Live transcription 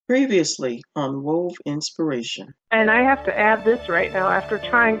Previously on Wove Inspiration. And I have to add this right now. After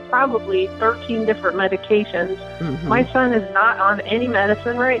trying probably 13 different medications, my son is not on any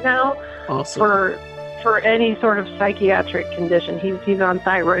medicine right now. Awesome. For any sort of psychiatric condition. He's on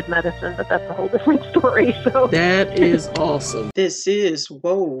thyroid medicine, but that's a whole different story. So that is awesome. This is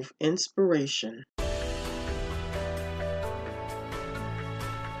Wove Inspiration.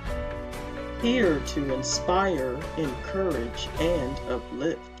 Here to inspire, encourage, and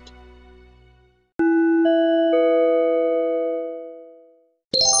uplift.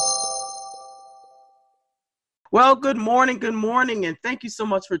 Well, good morning, and thank you so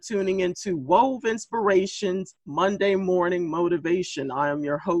much for tuning into Wove Inspirations Monday Morning Motivation. I am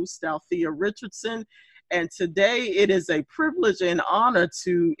your host, Althea Richardson, and today it is a privilege and honor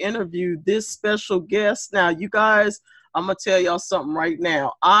to interview this special guest. Now, you guys, I'm going to tell y'all something right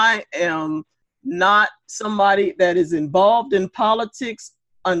now. I am not somebody that is involved in politics.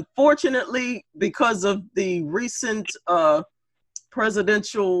 Unfortunately, because of the recent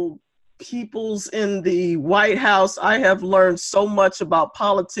presidential peoples in the White House, I have learned so much about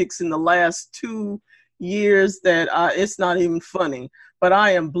politics in the last 2 years that it's not even funny. But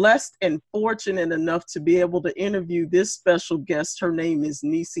I am blessed and fortunate enough to be able to interview this special guest. Her name is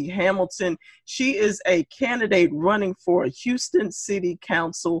Niecy Hamilton. She is a candidate running for Houston City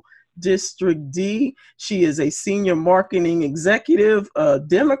Council District D. She is a senior marketing executive, a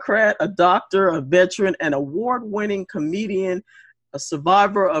Democrat, a doctor, a veteran, an award-winning comedian, a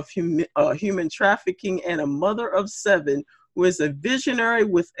survivor of human trafficking, and a mother of 7 who is a visionary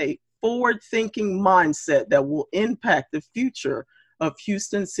with a forward-thinking mindset that will impact the future of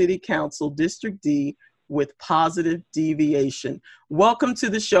Houston City Council District D with positive deviation. Welcome to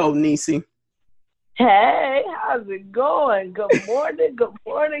the show, Niecy. Hey, how's it going? Good morning, good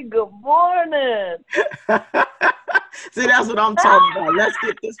morning, good morning. See, that's what I'm talking about. Let's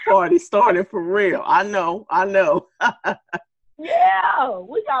get this party started for real. I know. Yeah,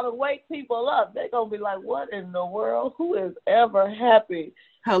 we got to wake people up. They're going to be like, what in the world? Who is ever happy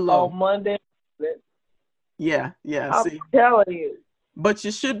on Monday? Yeah. I'm telling you. But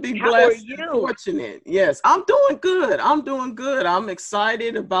you should be blessed and fortunate. Yes, I'm doing good. I'm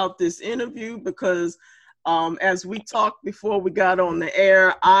excited about this interview because as we talked before we got on the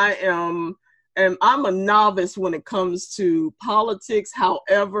air, I'm a novice when it comes to politics.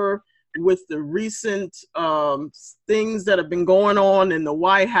 However, with the recent things that have been going on in the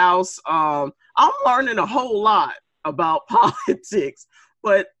White House, I'm learning a whole lot about politics.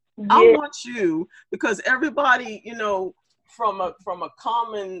 But I want you, because everybody, from a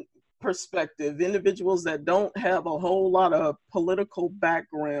common perspective, individuals that don't have a whole lot of political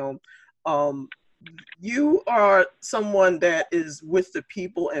background, you are someone that is with the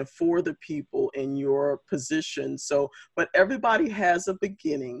people and for the people in your position. But everybody has a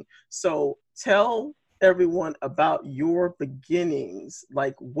beginning. So tell everyone about your beginnings.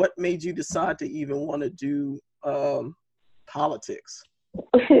 Like, what made you decide to even want to do politics?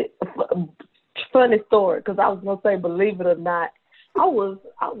 Funny story, because I was gonna say, believe it or not, I was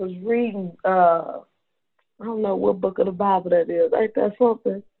reading I don't know what book of the Bible that is. Ain't that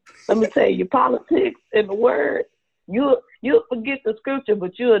something? Let me tell you, politics and the word, you'll forget the scripture,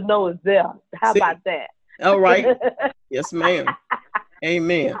 but you'll know it's there. How about that? All right. Yes, ma'am.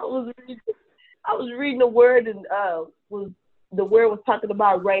 Amen. I was reading the word, and the word was talking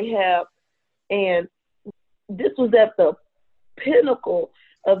about Rahab, and this was at the pinnacle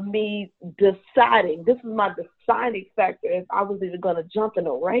of me deciding. This is my deciding factor if I was even going to jump in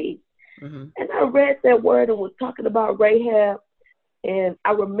a race. Mm-hmm. And I read that word and was talking about Rahab, and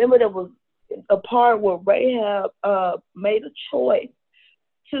I remember there was a part where Rahab made a choice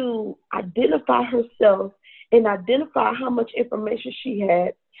to identify herself and identify how much information she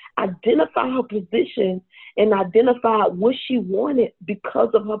had, identify her position, and identify what she wanted because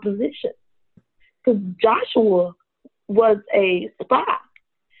of her position. Because Joshua was a spy.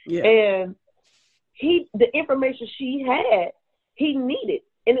 Yeah. And the information she had, he needed.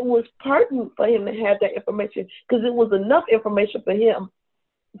 And it was pertinent for him to have that information because it was enough information for him,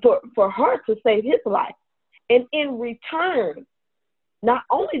 for her to save his life. And in return, not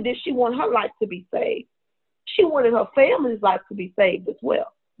only did she want her life to be saved, she wanted her family's life to be saved as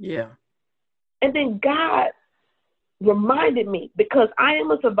well. Yeah. And then God reminded me, because I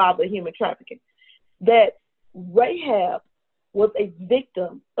am a survivor of human trafficking, that Rahab was a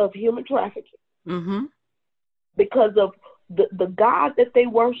victim of human trafficking. Mm-hmm. Because of the God that they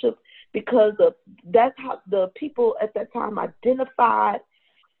worship, because of that's how the people at that time identified,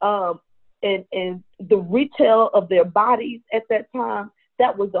 and the retail of their bodies at that time,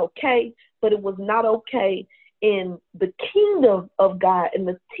 that was okay, but it was not okay in the kingdom of God and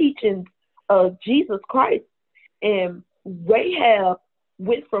the teachings of Jesus Christ. And Rahab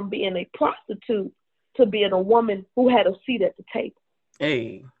went from being a prostitute to being a woman who had a seat at the table.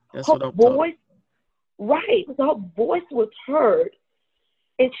 Hey, that's her what I'm voice, talking. right? So her voice was heard,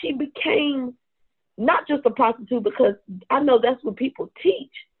 and she became not just a prostitute, because I know that's what people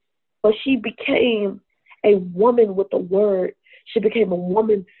teach, but she became a woman with a word. She became a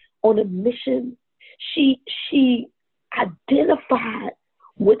woman on a mission. She identified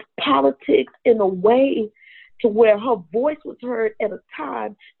with politics in a way to where her voice was heard at a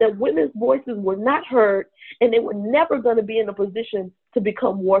time that women's voices were not heard, and they were never going to be in a position to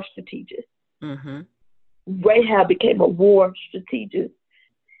become war strategists. Mm-hmm. Rahab became a war strategist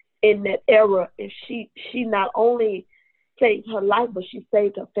in that era, and she not only saved her life, but she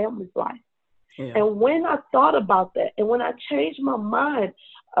saved her family's life. Yeah. And when I thought about that, and when I changed my mind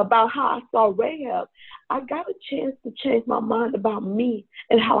about how I saw Rahab, I got a chance to change my mind about me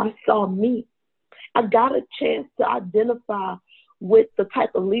and how I saw me. I got a chance to identify with the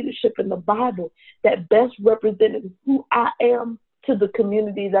type of leadership in the Bible that best represented who I am to the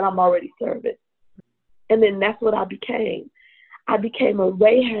community that I'm already serving. And then that's what I became. I became a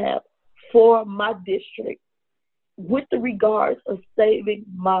Rahab for my district with the regards of saving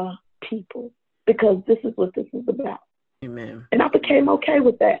my people, because this is what this is about. Amen. And I became okay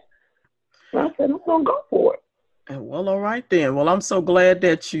with that. And I said, I'm going to go for it. Well, all right then. Well, I'm so glad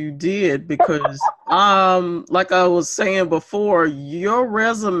that you did, because like I was saying before, your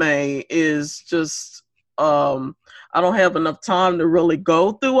resume is just I don't have enough time to really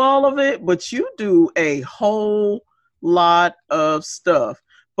go through all of it, but you do a whole lot of stuff.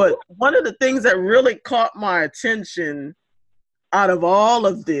 But one of the things that really caught my attention out of all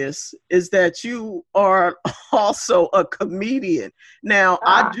of this is that you are also a comedian. Now,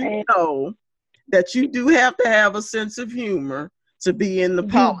 I do know that you do have to have a sense of humor to be in the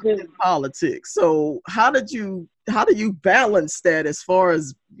politics. So how do you balance that as far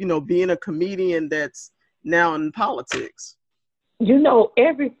as, being a comedian that's now in politics?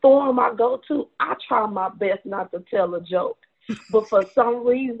 Every forum I go to, I try my best not to tell a joke. But for some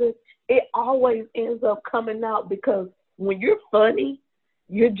reason, it always ends up coming out, because when you're funny,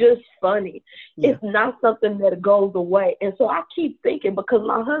 you're just funny. Yeah. It's not something that goes away. And so I keep thinking, because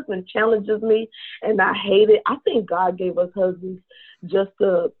my husband challenges me and I hate it. I think God gave us husbands just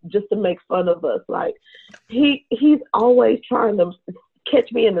to make fun of us. Like he's always trying to catch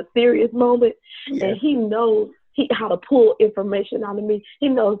me in a serious moment. Yeah. And he knows how to pull information out of me. He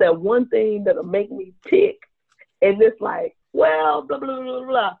knows that one thing that'll make me tick. And it's like, well, blah, blah, blah,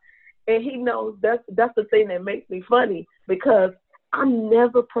 blah. And he knows that's the thing that makes me funny, because I'm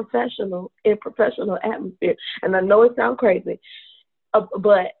never professional in professional atmosphere. And I know it sounds crazy,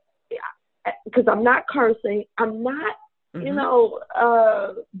 but because I'm not cursing, I'm not,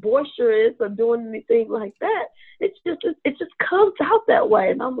 boisterous or doing anything like that. It just comes out that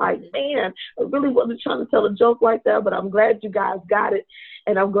way. And I'm like, man, I really wasn't trying to tell a joke like that, but I'm glad you guys got it.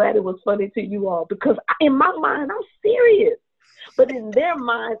 And I'm glad it was funny to you all, because in my mind, I'm serious, but in their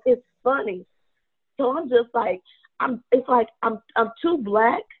mind, it's funny. So I'm just like, I'm too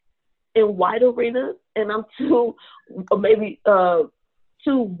black in white arenas, and I'm too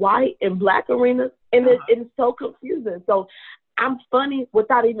white in black arenas, and it's so confusing. So I'm funny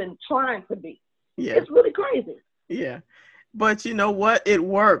without even trying to be. Yeah. It's really crazy. Yeah. But you know what? It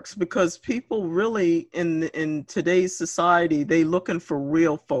works, because people really in today's society, they looking for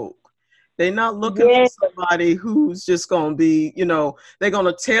real folk. They're not looking for somebody who's just going to be, they're going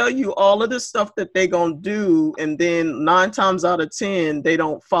to tell you all of this stuff that they're going to do. And then 9 times out of 10, they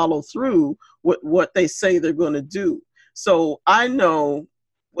don't follow through with what they say they're going to do. So I know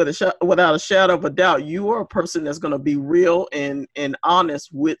without a shadow of a doubt, you are a person that's going to be real and honest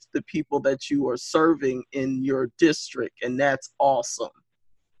with the people that you are serving in your district. And that's awesome.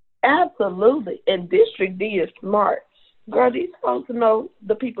 Absolutely. And District D is smart. Girl, these folks know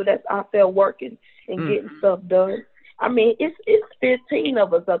the people that's out there working and getting stuff done. I mean, it's 15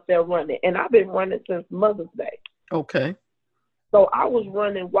 of us up there running, and I've been running since Mother's Day. Okay. So I was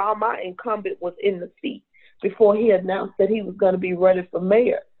running while my incumbent was in the seat before he announced that he was going to be running for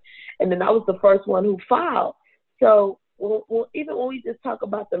mayor. And then I was the first one who filed. So even when we just talk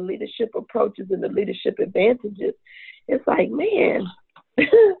about the leadership approaches and the leadership advantages, it's like, man, I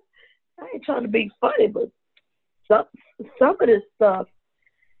ain't trying to be funny, but some of this stuff,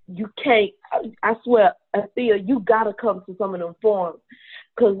 you can't, I swear, Athea, you got to come to some of them forums,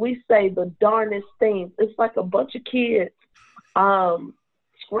 because we say the darnest things. It's like a bunch of kids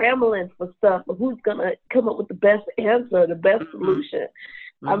scrambling for stuff, but who's going to come up with the best answer, the best solution.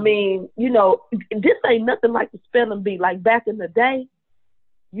 I mean, this ain't nothing like the spelling bee. Like back in the day,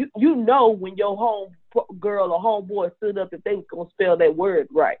 you know when your home girl or homeboy stood up if they was gonna spell that word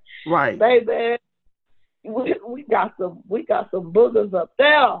right. Right. Baby, we got some boogers up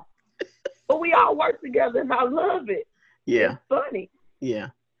there. But we all work together and I love it. Yeah. It's funny. Yeah.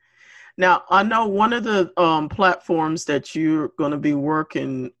 Now, I know one of the platforms that you're going to be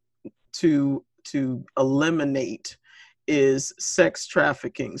working to eliminate is sex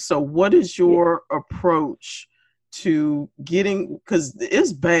trafficking. So what is your approach to getting, because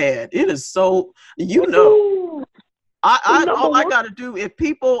it's bad. It is so, all I got to do, if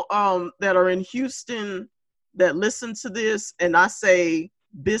people that are in Houston that listen to this and I say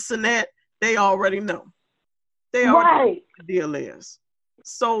Bissonnette, they already know. They already know what the deal is.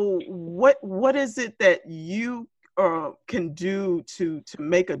 So what is it that you can do to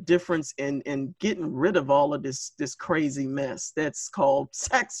make a difference in getting rid of all of this crazy mess that's called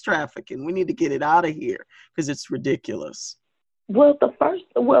sex trafficking? We need to get it out of here because it's ridiculous. Well,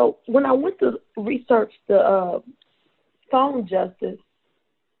 when I went to research the phone justice,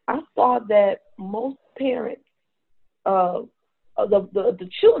 I saw that most parents, the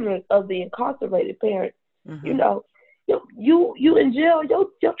children of the incarcerated parents, you in jail,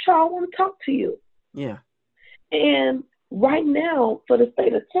 your child want to talk to you. Yeah. And right now, for the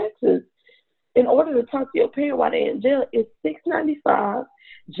state of Texas, in order to talk to your parent while they're in jail, it's $6.95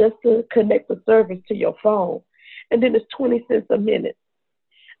 just to connect the service to your phone, and then it's 20 cents a minute.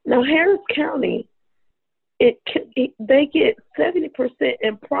 Now, Harris County, they get 70%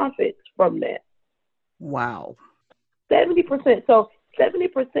 in profits from that. Wow. 70%. So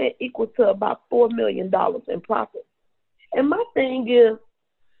 70% equals to about $4 million in profit. And my thing is,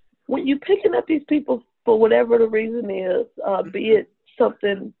 when you're picking up these people for whatever the reason is, be it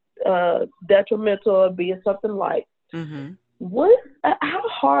something detrimental or be it something light, how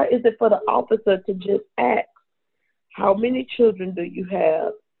hard is it for the officer to just ask, how many children do you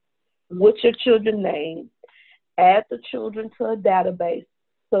have? What's your children's name? Add the children to a database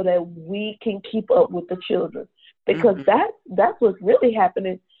so that we can keep up with the children. Because that's what's really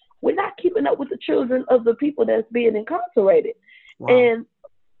happening. We're not keeping up with the children of the people that's being incarcerated. Wow. And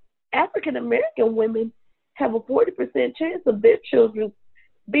African-American women have a 40% chance of their children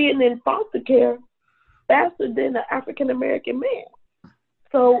being in foster care faster than an African-American man.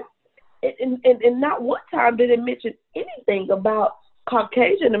 So, and not one time did it mention anything about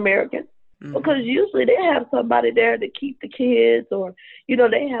Caucasian Americans, because usually they have somebody there to keep the kids, or,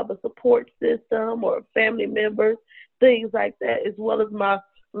 they have a support system or family members, things like that, as well as my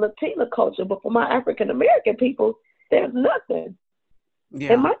Latina culture. But for my African-American people, there's nothing.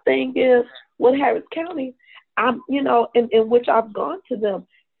 Yeah. And my thing is, with Harris County, in which I've gone to them,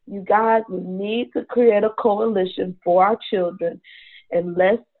 you guys, we need to create a coalition for our children, and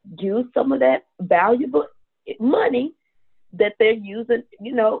let's use some of that valuable money that they're using,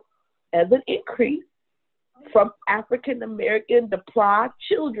 as an increase from African-American deprived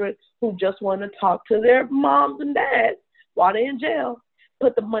children who just want to talk to their moms and dads while they're in jail.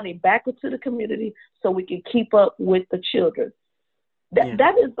 Put the money back into the community so we can keep up with the children.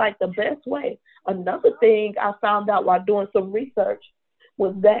 That is like the best way. Another thing I found out while doing some research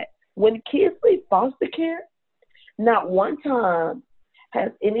was that when kids leave foster care, not one time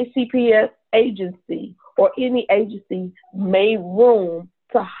has any CPS agency or any agency made room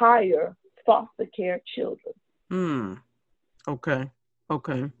to hire foster care children. Okay.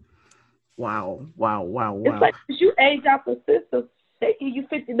 Wow. It's like, if you age out the system, they give you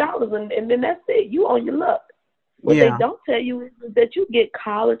 $50 and then that's it. You on your luck. What they don't tell you is that you get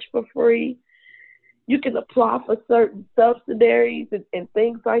college for free. You can apply for certain subsidiaries and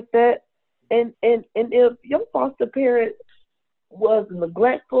things like that. And if your foster parent was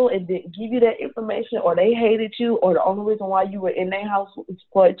neglectful and didn't give you that information, or they hated you, or the only reason why you were in their house was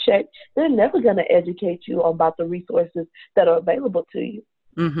for a check, they're never going to educate you about the resources that are available to you.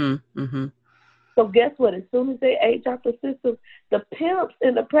 So guess what? As soon as they age out the system, the pimps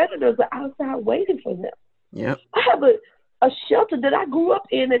and the predators are outside waiting for them. Yep. I have a shelter that I grew up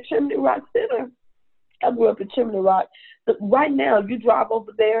in at Chimney Rock Center. I grew up in Chimney Rock. Right now, you drive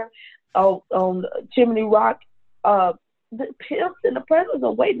over there on Chimney Rock, the pimps and the predators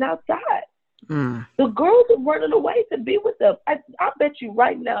are waiting outside. The girls are running away to be with them. I bet you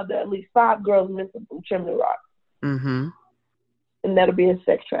right now there are at least 5 girls missing from Chimney Rock. And that'll be a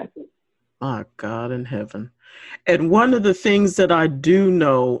sex trafficking. My God in heaven. And one of the things that I do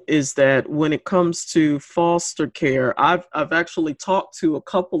know is that when it comes to foster care, I've actually talked to a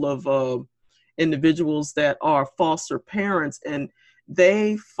couple of individuals that are foster parents, and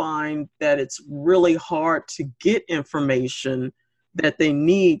they find that it's really hard to get information that they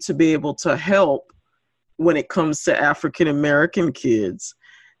need to be able to help when it comes to African American kids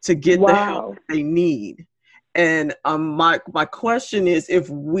to get the help they need. And my question is, if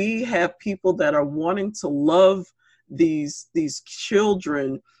we have people that are wanting to love these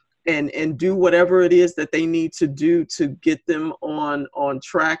children and do whatever it is that they need to do to get them on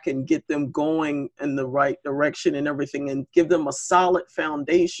track and get them going in the right direction and everything, and give them a solid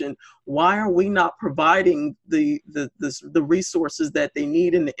foundation, why are we not providing the resources that they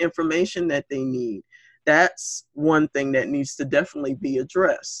need and the information that they need? That's one thing that needs to definitely be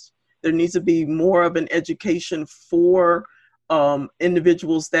addressed. There needs to be more of an education for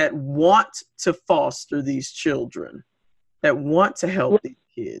individuals that want to foster these children, that want to help these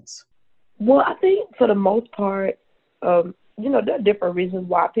kids. Well, I think for the most part, there are different reasons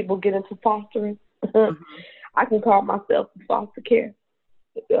why people get into fostering. Mm-hmm. I can call myself foster care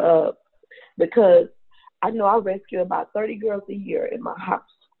because I know I rescue about 30 girls a year in my house.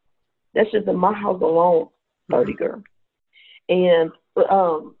 That's just in my house alone, 30 girls. And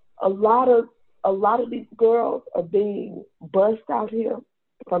a lot of these girls are being bussed out here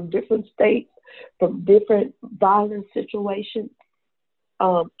from different states, from different violent situations.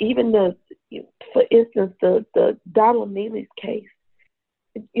 Even for instance, the Donald Neely's case,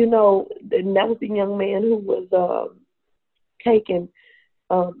 and that was the young man who was taken,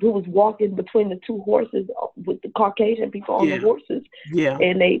 who was walking between the two horses with the Caucasian people on the horses,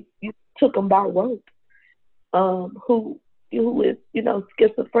 and they took him by rope. Who is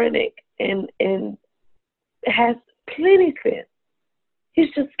schizophrenic and has plenty sense.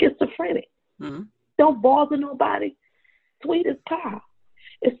 He's just schizophrenic. Mm-hmm. Don't bother nobody. Sweet as pie.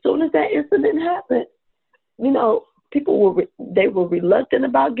 As soon as that incident happened, people were reluctant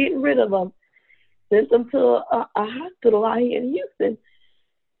about getting rid of him. Sent them to a hospital out here in Houston.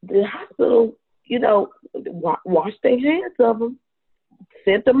 The hospital, washed their hands of them,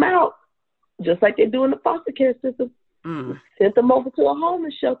 sent them out, just like they do in the foster care system. Sent them over to a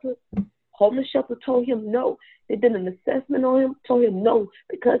homeless shelter. Homeless shelter told him no. They did an assessment on him, told him no,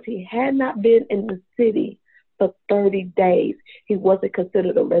 because he had not been in the city for 30 days. He wasn't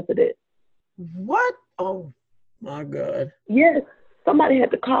considered a resident. What? Oh, my God. Yes. Somebody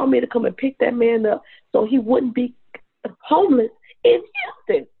had to call me to come and pick that man up so he wouldn't be homeless in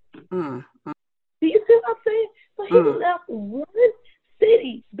Houston. Do you see what I'm saying? So he left one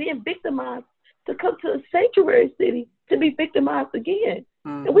city being victimized to come to a sanctuary city to be victimized again.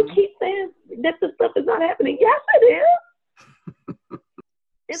 And we keep saying that this stuff is not happening. Yes, it is.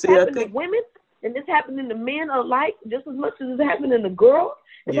 It's happening to women, and it's happening to men alike just as much as it's happening to girls.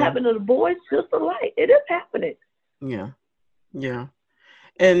 It's happening to boys just alike. It is happening. Yeah.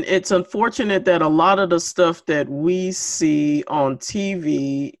 And it's unfortunate that a lot of the stuff that we see on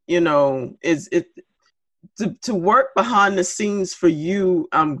TV, is to work behind the scenes for you.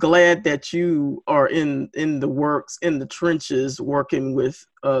 I'm glad that you are in the works, in the trenches, working with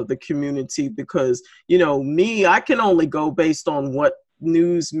the community, because, me, I can only go based on what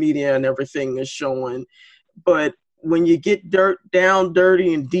news media and everything is showing. But when you get down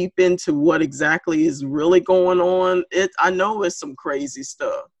dirty and deep into what exactly is really going on, I know it's some crazy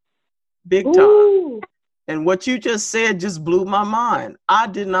stuff, big time. Ooh. And what you just said just blew my mind. I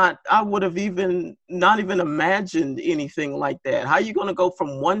would have not even imagined anything like that. How are you going to go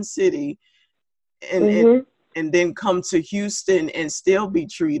from one city and then come to Houston and still be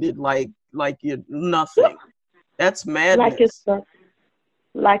treated like you're nothing? That's madness.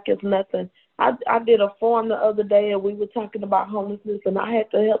 Like it's nothing. I did a forum the other day, and we were talking about homelessness, and I had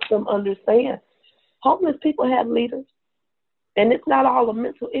to help them understand. Homeless people have leaders, and it's not all a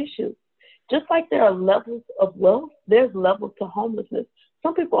mental issue. Just like there are levels of wealth, there's levels to homelessness.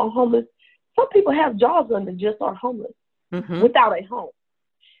 Some people are homeless. Some people have jobs and they just are homeless without a home.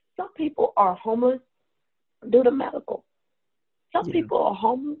 Some people are homeless due to medical. Some people are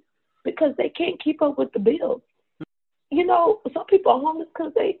homeless because they can't keep up with the bills. Some people are homeless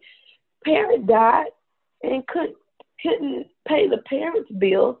because their parent died and couldn't pay the parents'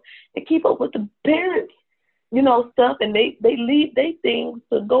 bills and keep up with the parents' stuff, and they leave their things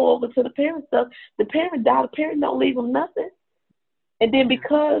to go over to the parent stuff. The parent died, the parent don't leave them nothing. And then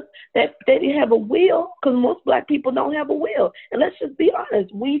because that they didn't have a will, because most Black people don't have a will. And let's just be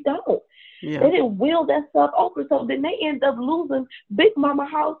honest, we don't. Yeah. They didn't will that stuff over, so then they end up losing Big Mama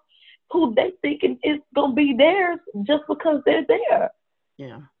house, who they thinking is going to be theirs just because they're there.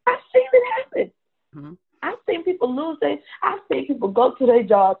 Yeah. I've seen it happen. Mm-hmm. I've seen people I've seen people go to their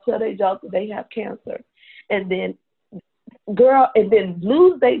job, tell their job that they have cancer, and then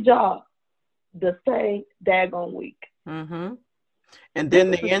lose their job the same daggone week. Mm-hmm. And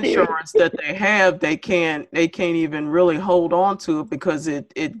then the insurance that they have, they can't even really hold on to it because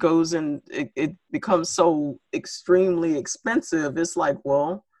it goes in, it becomes so extremely expensive. It's like,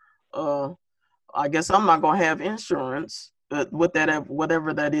 well, I guess I'm not going to have insurance. But with that,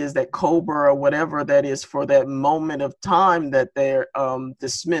 whatever that is, that COBRA or whatever that is for that moment of time that they're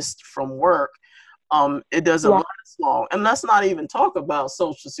dismissed from work, it doesn't last long. And let's not even talk about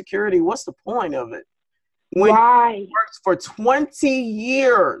Social Security. What's the point of it? When you worked for 20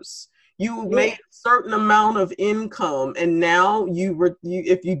 years, you made a certain amount of income, and now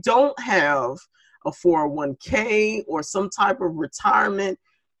if you don't have a 401k or some type of retirement,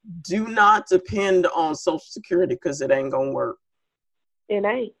 do not depend on Social Security because it ain't gonna work. It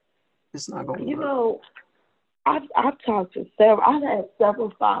ain't. It's not gonna work. You know, I've talked to several. I've had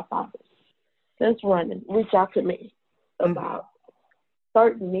several firefighters since running reach out to me about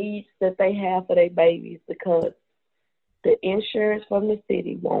certain needs that they have for their babies because the insurance from the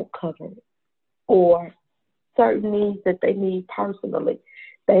city won't cover it, or certain needs that they need personally.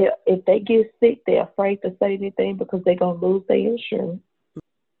 If they get sick, they're afraid to say anything because they're gonna lose their insurance.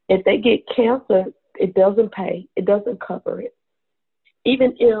 If they get cancer, it doesn't pay. It doesn't cover it.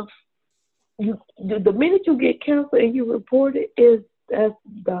 Even if the minute you get cancer and you report it, that's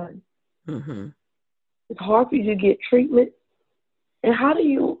done. Mm-hmm. It's hard for you to get treatment. And how do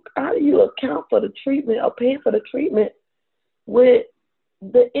you account for the treatment or pay for the treatment with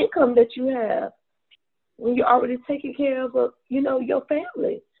the income that you have when you're already taking care of your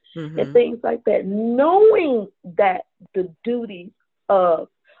family and things like that? Knowing that the duties of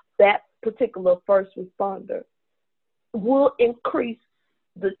that particular first responder will increase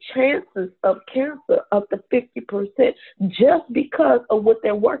the chances of cancer up to 50% just because of what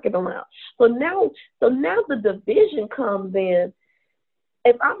they're working around. So now the division comes in.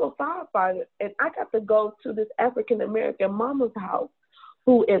 If I'm a firefighter and I got to go to this African American mama's house,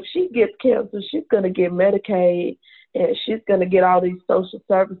 who, if she gets cancer, she's going to get Medicaid and she's going to get all these social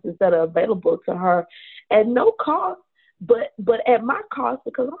services that are available to her at no cost, but at my cost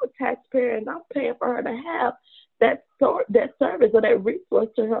because I'm a taxpayer and I'm paying for her to have that service or that resource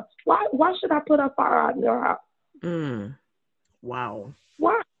to her. Why should I put a fire out in her house? Wow.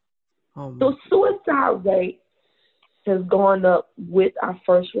 Why? The suicide rate has gone up with our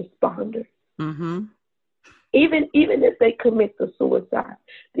first responders. Mm-hmm. Even if they commit the suicide,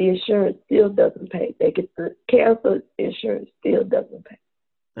 the insurance still doesn't pay. They get the cancer insurance still doesn't pay.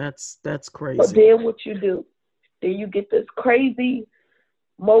 That's crazy. So then what you do? Then you get this crazy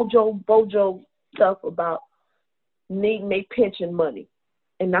bojo stuff about needing their pension money.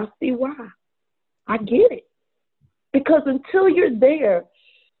 And I see why. I get it. Because until you're there,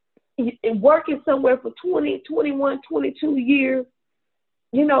 working somewhere for 20, 21, 22 years,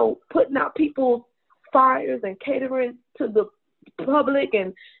 putting out people's fires and catering to the public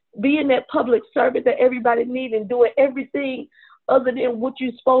and being that public service that everybody needs and doing everything other than what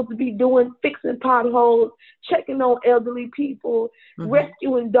you're supposed to be doing, fixing potholes, checking on elderly people,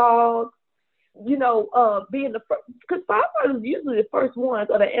 rescuing dogs, being the first, because firefighters are usually the first ones,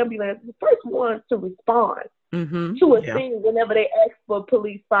 or the ambulance, the first ones to respond to a scene whenever they ask for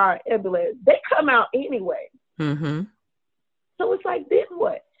police, fire, ambulance. They come out anyway. So it's like, then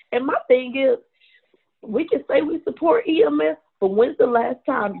what? And my thing is, we can say we support EMS, but when's the last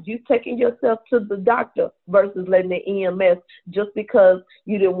time you taking yourself to the doctor versus letting the EMS just because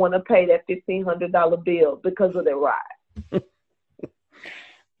you didn't want to pay that $1,500 bill because of their ride?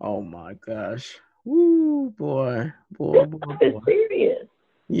 Oh my gosh. Woo, boy. It's serious.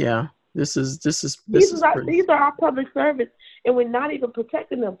 Yeah. These are our public service, and we're not even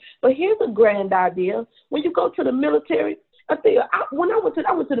protecting them. But here's a grand idea. When you go to the military, I went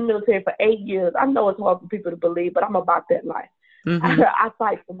to the military for 8 years. I know it's hard for people to believe, but I'm about that life. I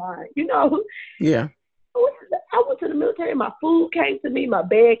fight for mine, Yeah. I went to the military. My food came to me. My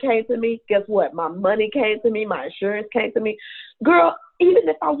bed came to me. Guess what? My money came to me. My insurance came to me. Girl, even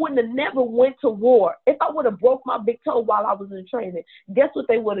if I wouldn't have never went to war, if I would have broke my big toe while I was in training, guess what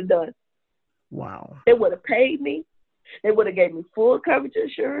they would have done? Wow. They would have paid me. They would have gave me full coverage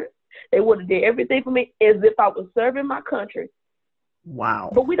insurance. They would have did everything for me as if I was serving my country.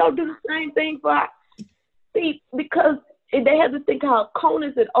 Wow. But we don't do the same thing because they have to think how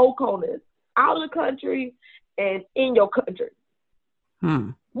CONUS and OCONUS, out of the country and in your country.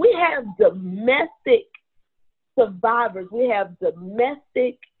 We have domestic survivors. We have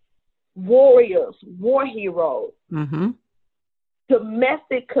domestic warriors, war heroes,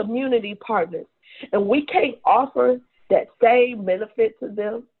 domestic community partners. And we can't offer that same benefit to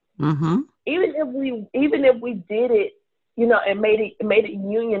them. Even if we did it, and made it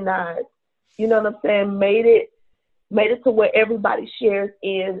unionized, you know what I'm saying? Made it made it to where everybody shares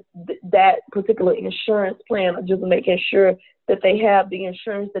in that particular insurance plan, or just making sure that they have the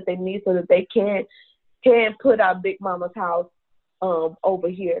insurance that they need so that they can put our Big Mama's house over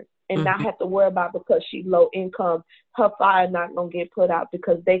here and not have to worry about, because she's low income, her fire not going to get put out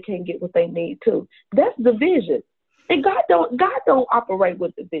because they can't get what they need too. That's division. And God don't operate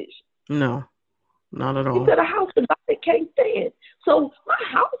with division. No, not at all. He said a house divided can't stand. So my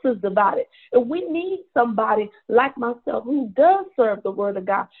house is divided. And we need somebody like myself who does serve the word of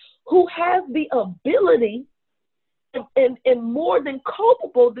God, who has the ability and more than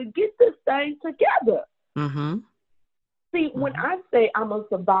culpable to get this thing together. Mm-hmm. See, when I say I'm a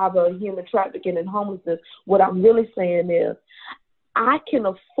survivor of human trafficking and homelessness, what I'm really saying is I can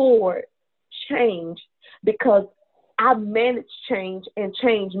afford change because I manage change and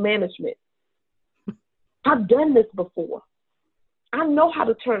change management. I've done this before. I know how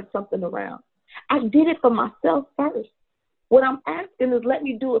to turn something around. I did it for myself first. What I'm asking is let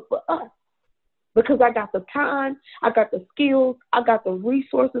me do it for us, because I got the time, I got the skills, I got the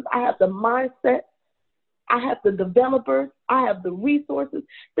resources, I have the mindset, I have the developers, I have the resources.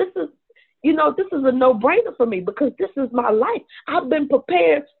 This is a no-brainer for me because this is my life. I've been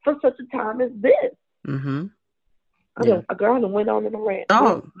prepared for such a time as this. Mm-hmm. A girl went on in a rant.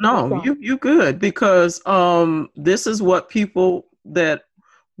 Oh, no, you good, because this is what people that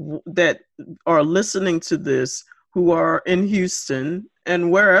are listening to this, who are in Houston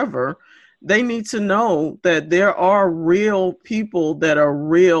and wherever, they need to know that there are real people that are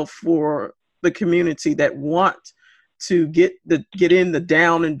real for the community, that want to get in the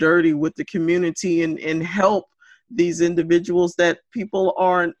down and dirty with the community and help these individuals, that people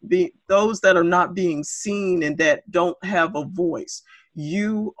those that are not being seen and that don't have a voice.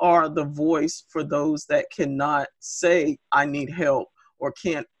 You are the voice for those that cannot say, I need help, or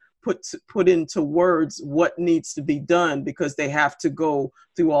can't put into words what needs to be done because they have to go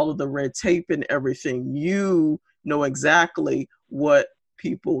through all of the red tape and everything. You know exactly what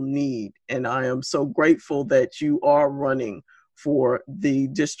people need. And I am so grateful that you are running for the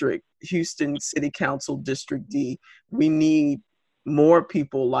Houston City Council District D. We need more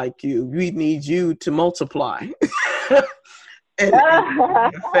people like you. We need you to multiply and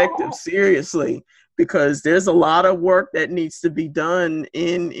be effective, seriously, because there's a lot of work that needs to be done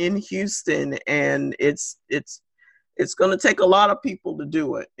in Houston, and it's going to take a lot of people to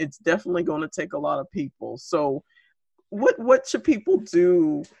do it. It's definitely going to take a lot of people. So what should people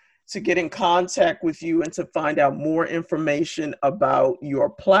do to get in contact with you and to find out more information about your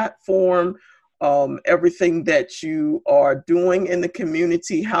platform, everything that you are doing in the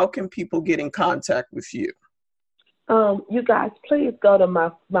community? How can people get in contact with you? You guys, please go to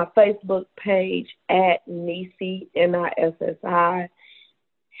my Facebook page at Nissi, Nissi,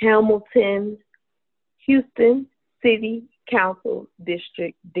 Hamilton, Houston City Council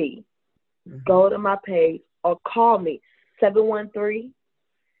District D. Mm-hmm. Go to my page or call me,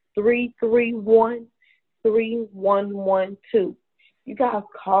 713-331-3112. You guys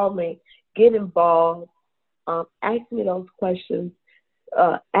call me, get involved, ask me those questions.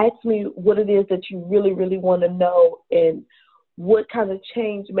 Ask me what it is that you really, really want to know, and what kind of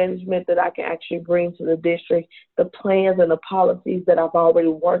change management that I can actually bring to the district, the plans and the policies that I've already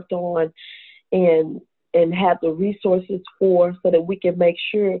worked on and have the resources for, so that we can make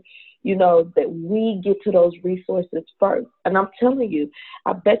sure, that we get to those resources first. And I'm telling you,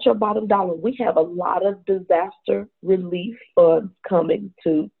 I bet your bottom dollar, we have a lot of disaster relief funds coming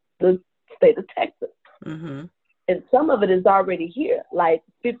to the state of Texas. Mm-hmm. And some of it is already here, like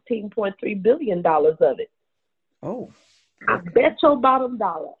 $15.3 billion of it. Oh. Okay. I bet your bottom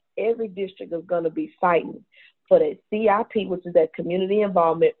dollar, every district is going to be fighting for that CIP, which is that community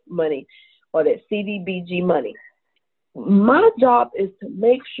involvement money, or that CDBG money. My job is to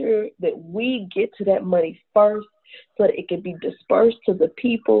make sure that we get to that money first, so that it can be dispersed to the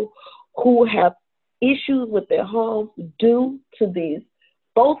people who have issues with their homes due to these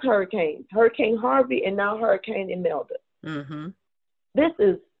both hurricanes, Hurricane Harvey and now Hurricane Imelda. Mm-hmm. This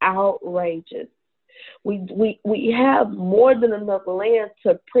is outrageous. We have more than enough land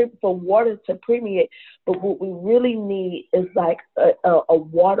for water to permeate, but what we really need is like a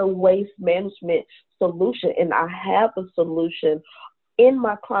water waste management solution. And I have a solution in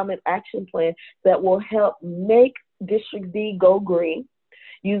my climate action plan that will help make District D go green,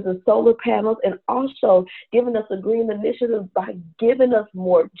 using solar panels, and also giving us a green initiative by giving us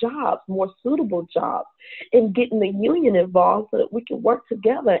more jobs, more suitable jobs, and getting the union involved so that we can work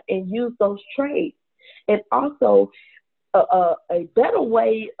together and use those trades. And also a better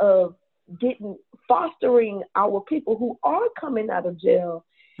way of fostering our people who are coming out of jail,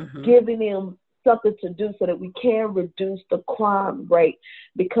 mm-hmm. giving them something to do so that we can reduce the crime rate.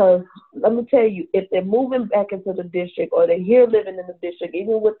 Because let me tell you, if they're moving back into the district or they're here living in the district,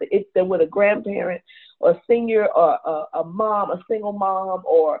 even if they're with a grandparent or a senior or a mom, a single mom,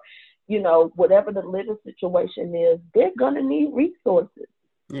 or, you know, whatever the living situation is, they're going to need resources.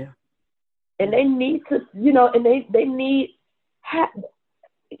 Yeah. And they need to, you know, and they need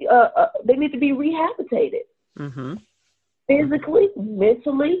to be rehabilitated. Mm-hmm. Physically,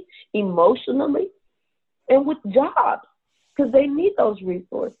 mentally, emotionally, and with jobs, because they need those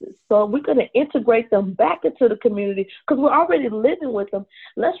resources. So we're going to integrate them back into the community because we're already living with them.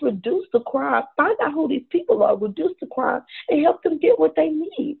 Let's reduce the crime, find out who these people are, reduce the crime, and help them get what they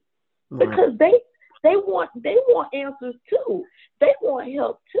need. Right. Because they want answers too. They want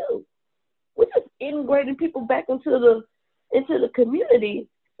help too. We're just integrating people back into the community,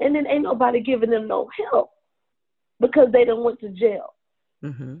 and then ain't nobody giving them no help. Because they done went to jail.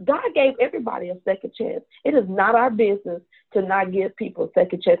 Mm-hmm. God gave everybody a second chance. It is not our business to not give people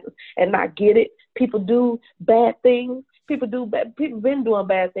second chances and not get it. People do bad things. People been doing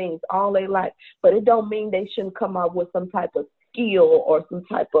bad things all their life, but it don't mean they shouldn't come out with some type of skill or some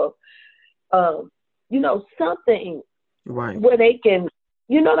type of, something right. where they can,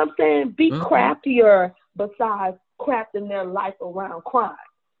 you know what I'm saying, be mm-hmm. craftier besides crafting their life around crime.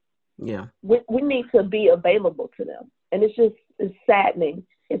 Yeah, we need to be available to them, and it's saddening.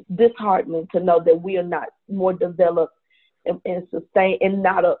 It's disheartening to know that we are not more developed and sustained, and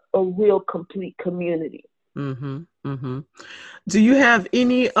not a real complete community. Mm-hmm. Mm-hmm. Do you have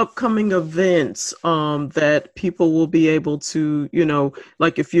any upcoming events that people will be able to, you know,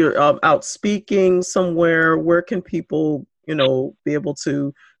 like if you're out speaking somewhere, where can people, you know, be able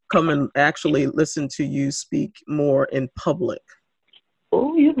to come and actually listen to you speak more in public?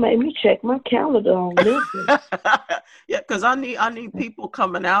 Oh, you made me check my calendar on this. Yeah, because I need people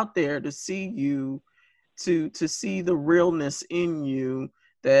coming out there to see you, to see the realness in you.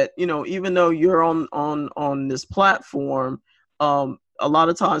 That, you know, even though you're on this platform, a lot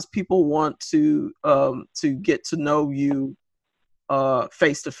of times people want to get to know you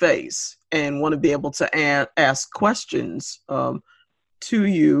face to face and want to be able to ask questions to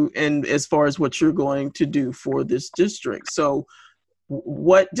you, and as far as what you're going to do for this district. So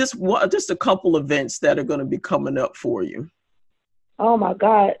just a couple events that are going to be coming up for you. Oh my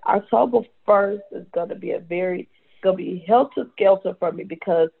God, October 1st is going to be helter skelter for me,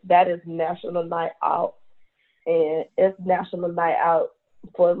 because that is National Night Out, and it's National Night Out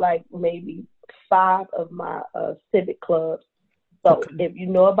for like maybe 5 of my civic clubs. So okay. If you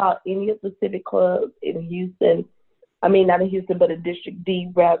know about any of the civic clubs in Houston, I mean not in Houston, but in District D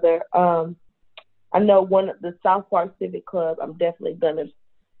rather. I know one of the South Park Civic Club, I'm definitely going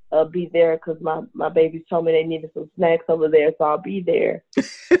to be there because my babies told me they needed some snacks over there, so I'll be there.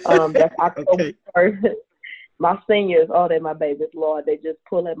 That's October 1st. My seniors, they're my babies, Lord, they just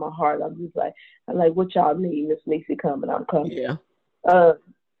pull at my heart. I'm like, what y'all need? Miss Nisi coming, I'm coming. Yeah.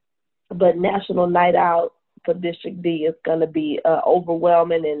 But National Night Out for District D is going to be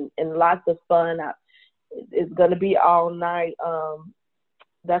overwhelming and lots of fun. It's going to be all night.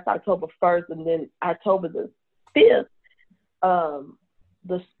 That's October 1st, and then October the 5th,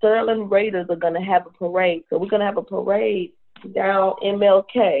 the Sterling Raiders are going to have a parade. So we're going to have a parade down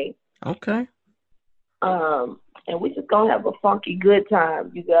MLK. Okay. And we're just going to have a funky good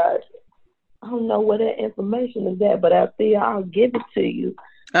time, you guys. I don't know where that information is at, but I'll give it to you.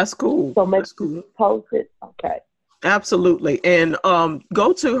 That's cool. So make sure you post it. Okay. Absolutely. And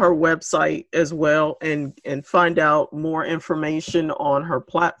go to her website as well and find out more information on her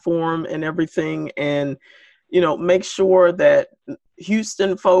platform and everything. And, you know, make sure that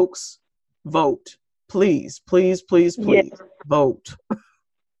Houston folks vote. Please, please, please, please yes. Vote.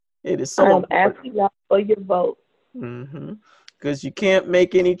 It is so important. I'm asking y'all for your vote. Mm-hmm. Because you can't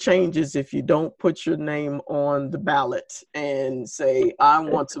make any changes if you don't put your name on the ballot and say, I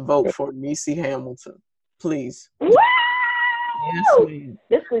want to vote for Nisi Hamilton. Please. Woo! Yes, ma'am.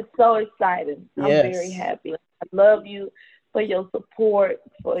 This is so exciting. Yes. I'm very happy. I love you for your support,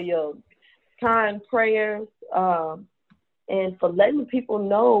 for your kind prayers, and for letting people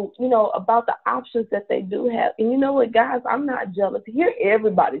know, you know, about the options that they do have. And you know what, guys, I'm not jealous. Hear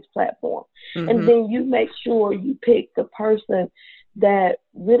everybody's platform. Mm-hmm. And then you make sure you pick the person that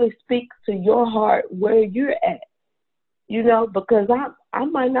really speaks to your heart where you're at. You know, because I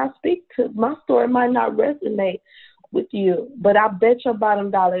might not speak to, my story might not resonate with you, but I bet your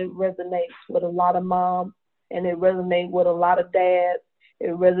bottom dollar it resonates with a lot of moms, and it resonates with a lot of dads.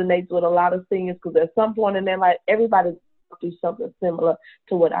 It resonates with a lot of seniors, because at some point in their life, everybody's through something similar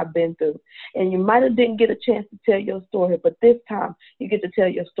to what I've been through. And you might have didn't get a chance to tell your story, but this time you get to tell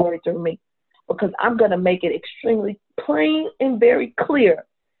your story through me. because I'm going to make it extremely plain and very clear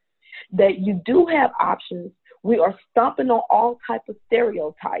that you do have options. We are stomping on all types of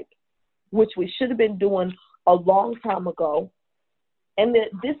stereotypes, which we should have been doing a long time ago. And that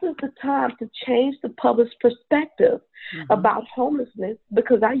this is the time to change the public's perspective about homelessness,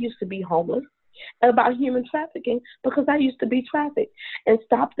 because I used to be homeless, and about human trafficking, because I used to be trafficked. And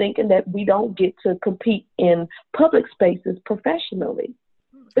stop thinking that we don't get to compete in public spaces professionally,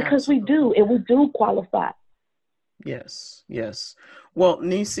 because we do, and we do qualify. Yes, yes. Well,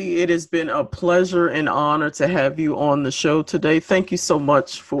 Nisi, it has been a pleasure and honor to have you on the show today. Thank you so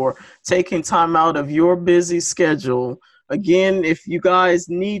much for taking time out of your busy schedule. Again, if you guys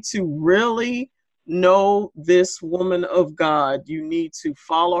need to really know this woman of God, you need to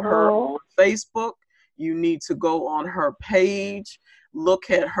follow her on Facebook. You need to go on her page, look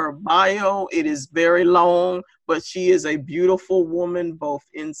at her bio. It is very long, but she is a beautiful woman, both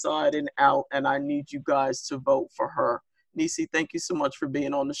inside and out, and I need you guys to vote for her. Nisi, thank you so much for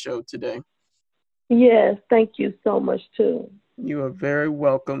being on the show today. Yes, thank you so much, too. You are very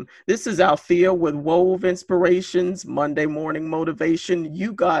welcome. This is Althea with Wove Inspirations, Monday Morning Motivation.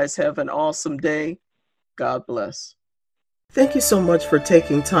 You guys have an awesome day. God bless. Thank you so much for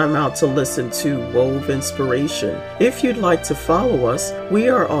taking time out to listen to Wove Inspiration. If you'd like to follow us, we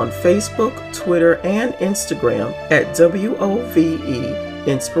are on Facebook, Twitter, and Instagram at WOVE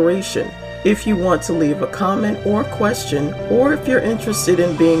Inspiration. If you want to leave a comment or question, or if you're interested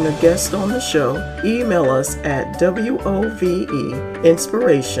in being a guest on the show, email us at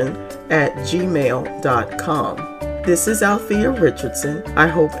woveinspiration@gmail.com. This is Althea Richardson. I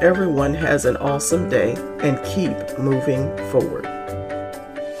hope everyone has an awesome day and keep moving forward.